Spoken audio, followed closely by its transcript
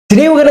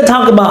Today we're going to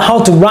talk about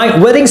how to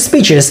write wedding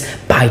speeches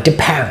by the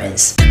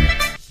parents.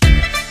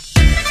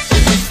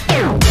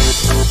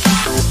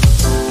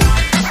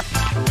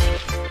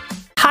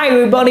 Hi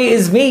everybody,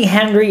 it's me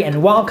Henry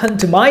and welcome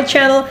to my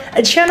channel,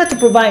 a channel to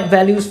provide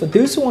values for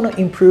those who want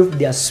to improve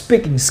their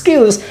speaking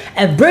skills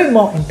and bring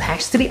more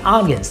impacts to the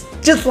audience.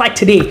 Just like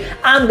today,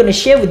 I'm going to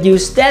share with you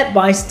step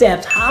by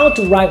step how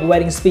to write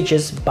wedding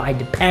speeches by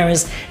the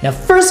parents. Now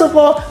first of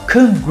all,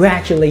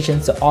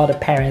 congratulations to all the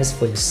parents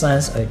for your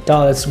son's or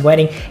daughter's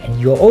wedding, and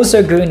you're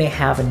also going to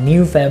have a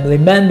new family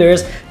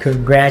members.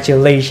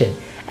 Congratulations!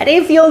 And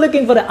if you're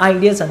looking for the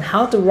ideas on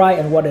how to write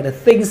and what are the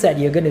things that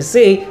you're going to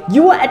say,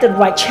 you are at the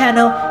right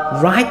channel,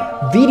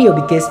 right video,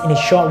 because in a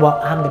short while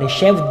I'm going to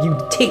share with you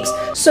the tips.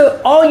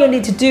 So all you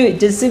need to do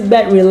is just sit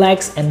back,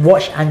 relax and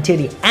watch until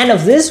the end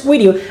of this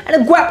video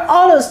and grab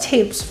all those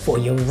tips for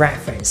your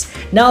reference.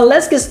 Now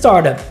let's get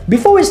started.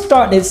 Before we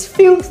start, there's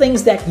few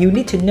things that you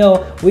need to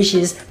know, which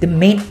is the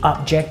main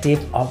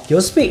objective of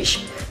your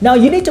speech. Now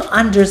you need to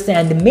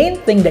understand the main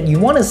thing that you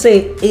want to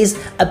say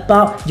is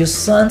about your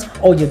son's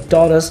or your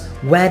daughter's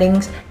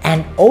weddings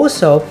and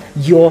also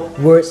your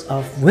words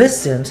of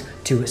wisdom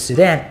to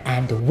them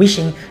and the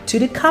wishing to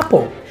the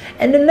couple.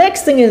 And the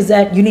next thing is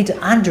that you need to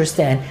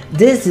understand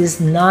this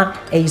is not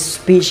a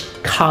speech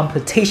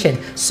competition.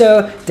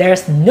 So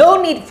there's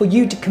no need for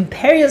you to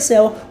compare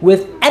yourself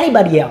with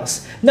anybody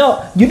else.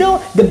 No, you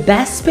know the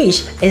best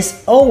speech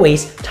is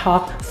always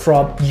talk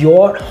from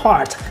your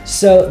heart.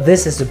 So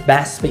this is the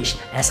best speech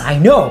as I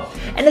know.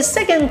 And the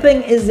second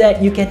thing is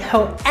that you can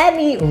hold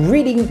any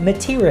reading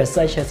material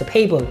such as a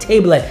paper,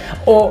 tablet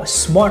or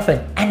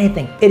smartphone,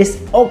 anything. It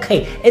is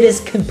okay. It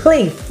is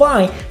completely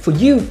fine for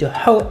you to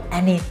hold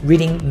any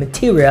reading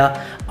material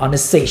on the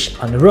stage,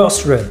 on the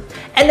rostrum.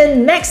 And the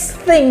next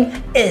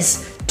thing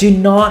is do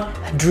not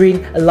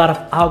drink a lot of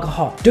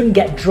alcohol. Don't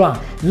get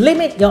drunk.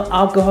 Limit your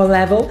alcohol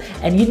level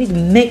and you need to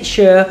make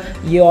sure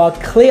you're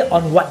clear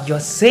on what you're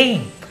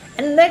saying.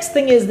 And the next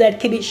thing is that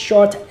keep it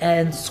short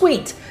and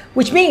sweet,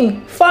 which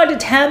means 5 to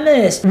 10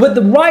 minutes with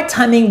the right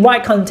timing,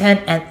 right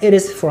content, and it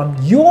is from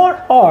your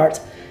heart.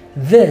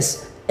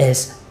 This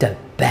is the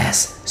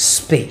best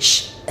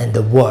speech in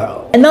the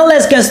world. And now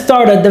let's get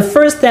started. The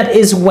first step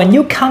is when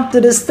you come to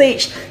the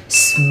stage,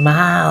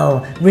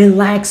 smile,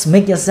 relax,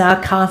 make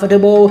yourself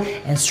comfortable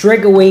and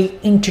straight away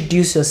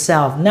introduce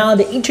yourself. Now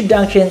the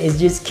introduction is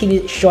just keep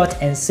it short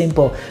and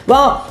simple.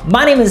 Well,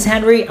 my name is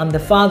Henry. I'm the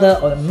father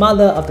or the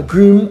mother of the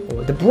groom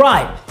or the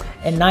bride,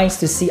 and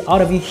nice to see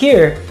all of you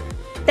here.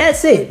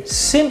 That's it,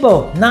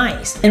 simple,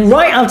 nice. And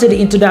right after the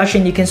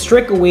introduction, you can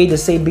straight away to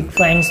say big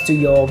thanks to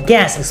your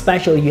guests,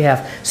 especially you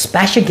have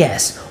special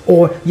guests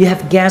or you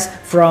have guests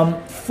from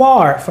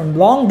far, from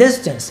long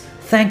distance.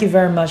 Thank you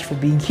very much for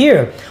being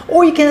here.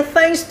 Or you can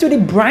thanks to the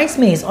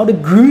bridesmaids or the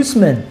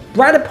groomsmen,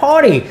 bridal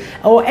party,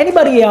 or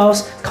anybody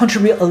else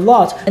contribute a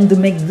lot and to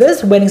make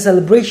this wedding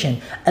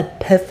celebration a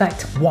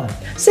perfect one.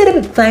 Say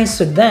a big thanks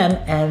to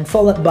them and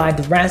followed by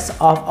the rest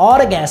of all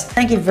the guests.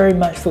 Thank you very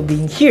much for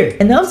being here.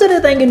 And after the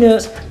thank you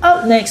notes,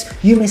 up next,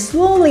 you may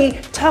slowly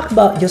talk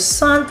about your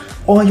son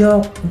or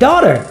your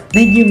daughter.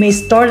 Then you may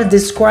start to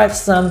describe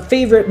some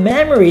favorite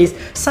memories,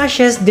 such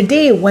as the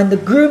day when the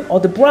groom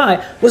or the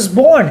bride was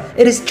born.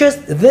 It is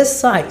just this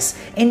size,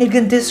 and you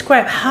can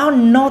describe how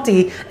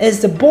naughty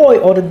is the boy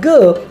or the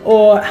girl,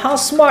 or how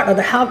smart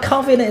or how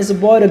confident is the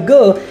boy or the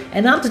girl.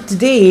 And after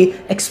today,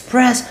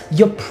 express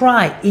your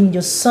pride in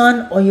your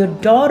son or your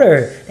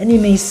daughter. And you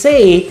may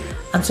say,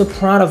 I'm so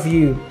proud of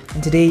you,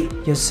 and today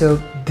you're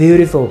so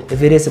beautiful.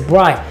 If it is a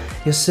bride,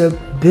 you're so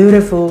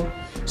beautiful,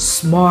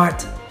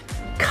 smart,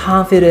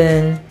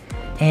 confident,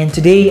 and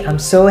today I'm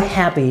so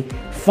happy.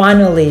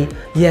 Finally,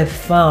 you have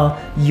found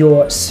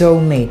your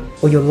soulmate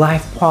or your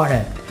life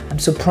partner. I'm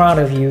so proud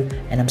of you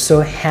and I'm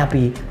so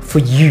happy for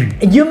you.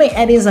 And you may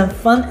add in some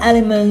fun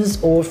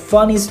elements or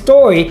funny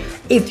story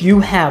if you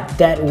have.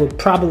 That will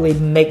probably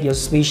make your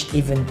speech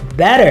even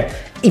better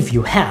if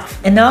you have.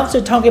 And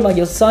after talking about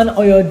your son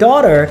or your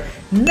daughter,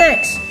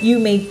 next you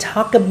may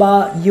talk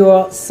about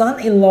your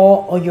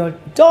son-in-law or your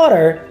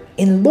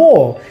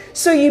daughter-in-law.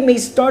 So you may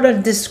start to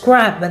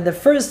describe when the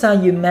first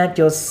time you met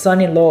your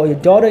son-in-law or your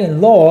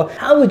daughter-in-law,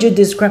 how would you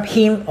describe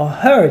him or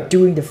her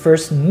during the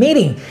first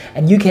meeting?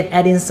 And you can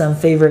add in some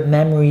favorite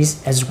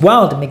memories as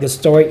well to make the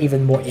story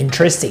even more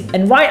interesting.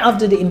 And right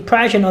after the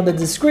impression or the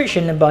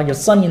description about your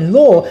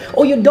son-in-law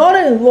or your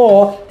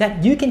daughter-in-law,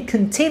 that you can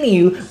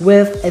continue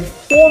with a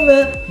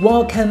formal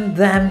welcome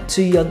them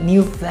to your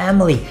new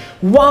family.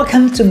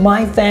 Welcome to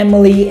my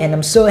family and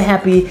I'm so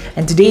happy,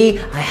 and today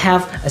I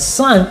have a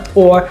son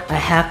or I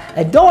have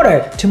a daughter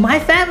to my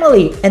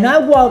family, and I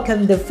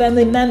welcome the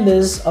family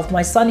members of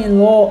my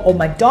son-in-law or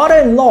my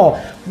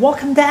daughter-in-law.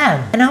 Welcome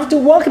them. And after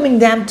welcoming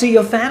them to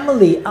your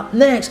family, up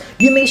next,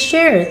 you may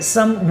share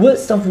some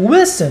words of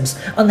wisdom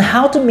on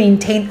how to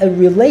maintain a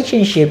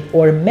relationship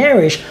or a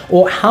marriage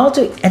or how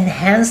to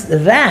enhance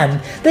them.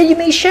 Then you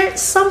may share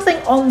something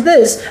on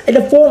this in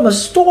the form of a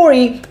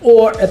story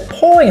or a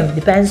poem,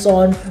 depends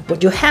on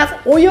what you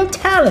have or your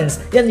talents.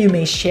 Then you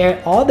may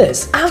share all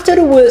this. After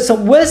the words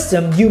of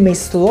wisdom, you may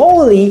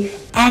slowly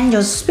end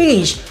your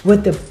speech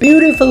with the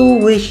beautiful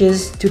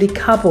wishes to the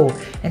couple.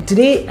 And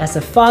today, as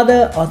a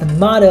father or the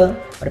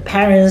mother or the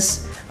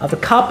parents of the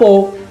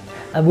couple,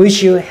 I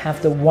wish you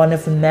have the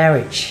wonderful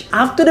marriage.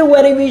 After the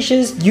wedding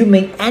wishes, you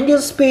may end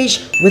your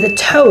speech with a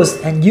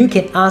toast, and you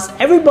can ask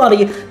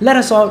everybody, let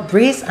us all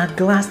raise our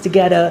glass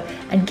together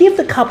and give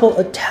the couple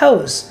a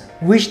toast.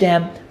 Wish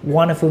them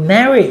wonderful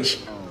marriage.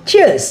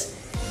 Cheers!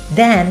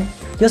 Then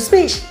your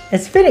speech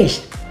is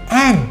finished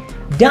and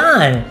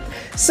done.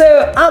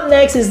 So up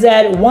next is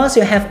that once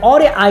you have all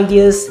the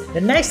ideas,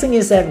 the next thing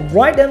is that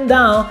write them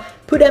down,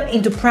 put them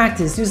into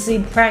practice. You see,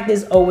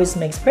 practice always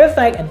makes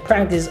perfect, and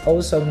practice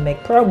also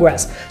makes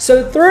progress.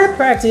 So through the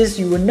practice,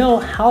 you will know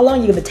how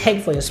long you're going to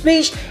take for your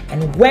speech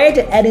and where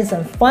to add in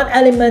some fun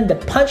element, the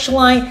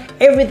punchline,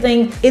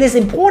 everything. It is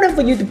important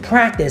for you to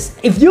practice.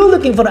 If you're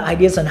looking for the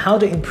ideas on how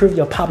to improve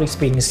your public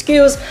speaking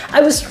skills,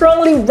 I would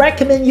strongly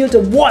recommend you to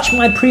watch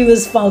my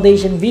previous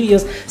foundation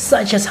videos,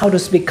 such as how to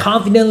speak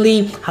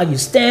confidently, how you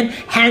stand,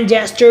 hand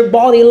gesture,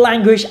 body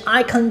language,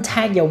 eye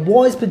contact, your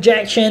voice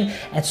projection,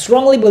 and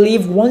strongly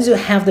believe once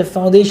you have the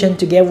foundation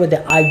together with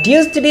the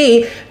ideas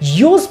today,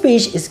 your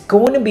speech is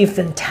going to be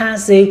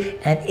fantastic,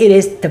 and it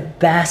is the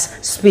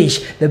best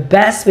speech. The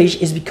best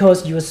speech is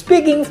because you're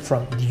speaking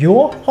from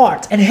your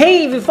heart. And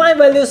hey, if you find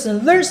values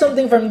and learn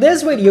something from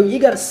this video, you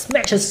gotta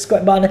smash the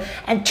subscribe button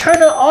and turn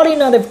on all the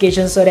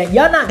notifications so that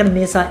you're not gonna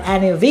miss out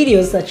any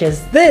videos such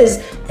as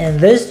this and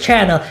this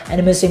channel.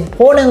 And most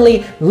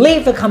importantly,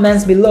 leave the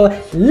comments below.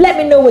 Let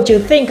me know what you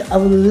think. I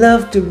would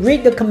love to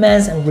read the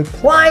comments and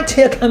reply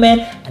to your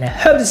comment, and I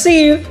hope to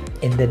see you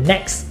in the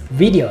next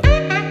video.